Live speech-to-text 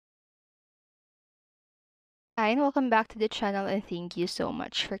Hi and welcome back to the channel, and thank you so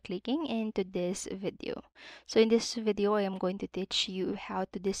much for clicking into this video. So in this video, I am going to teach you how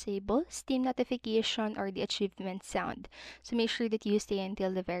to disable Steam notification or the achievement sound. So make sure that you stay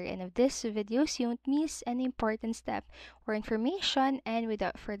until the very end of this video so you won't miss any important step or information. And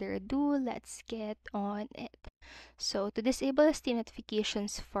without further ado, let's get on it. So to disable Steam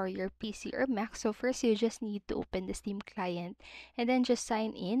notifications for your PC or Mac, so first you just need to open the Steam client and then just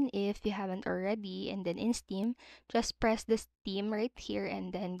sign in if you haven't already. And then in Steam, just press the Steam right here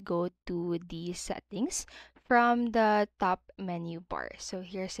and then go to the settings from the top menu bar. So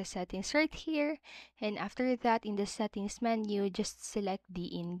here's the settings right here. And after that, in the settings menu, just select the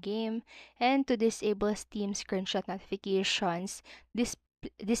in-game. And to disable Steam screenshot notifications, this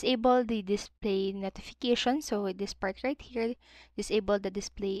disable the display notification. So this part right here, disable the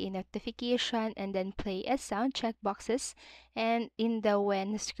display notification and then play as sound checkboxes and in the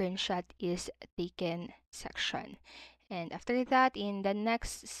when screenshot is taken section. And after that, in the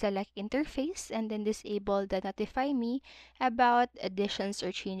next, select interface and then disable the notify me about additions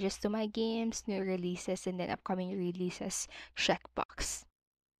or changes to my games, new releases, and then upcoming releases checkbox.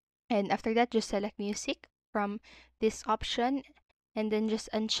 And after that, just select music from this option and then just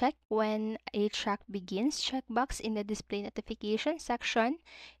uncheck when a track begins checkbox in the display notification section.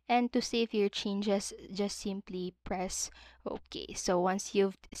 And to save your changes, just simply press OK. So once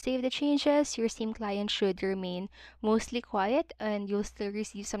you've saved the changes, your Steam client should remain mostly quiet and you'll still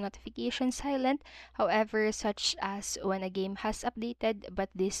receive some notifications silent. However, such as when a game has updated, but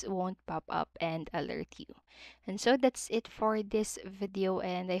this won't pop up and alert you. And so that's it for this video,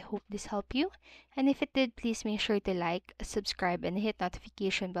 and I hope this helped you. And if it did, please make sure to like, subscribe, and hit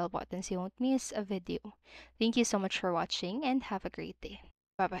notification bell button so you won't miss a video. Thank you so much for watching and have a great day.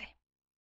 Bye bye.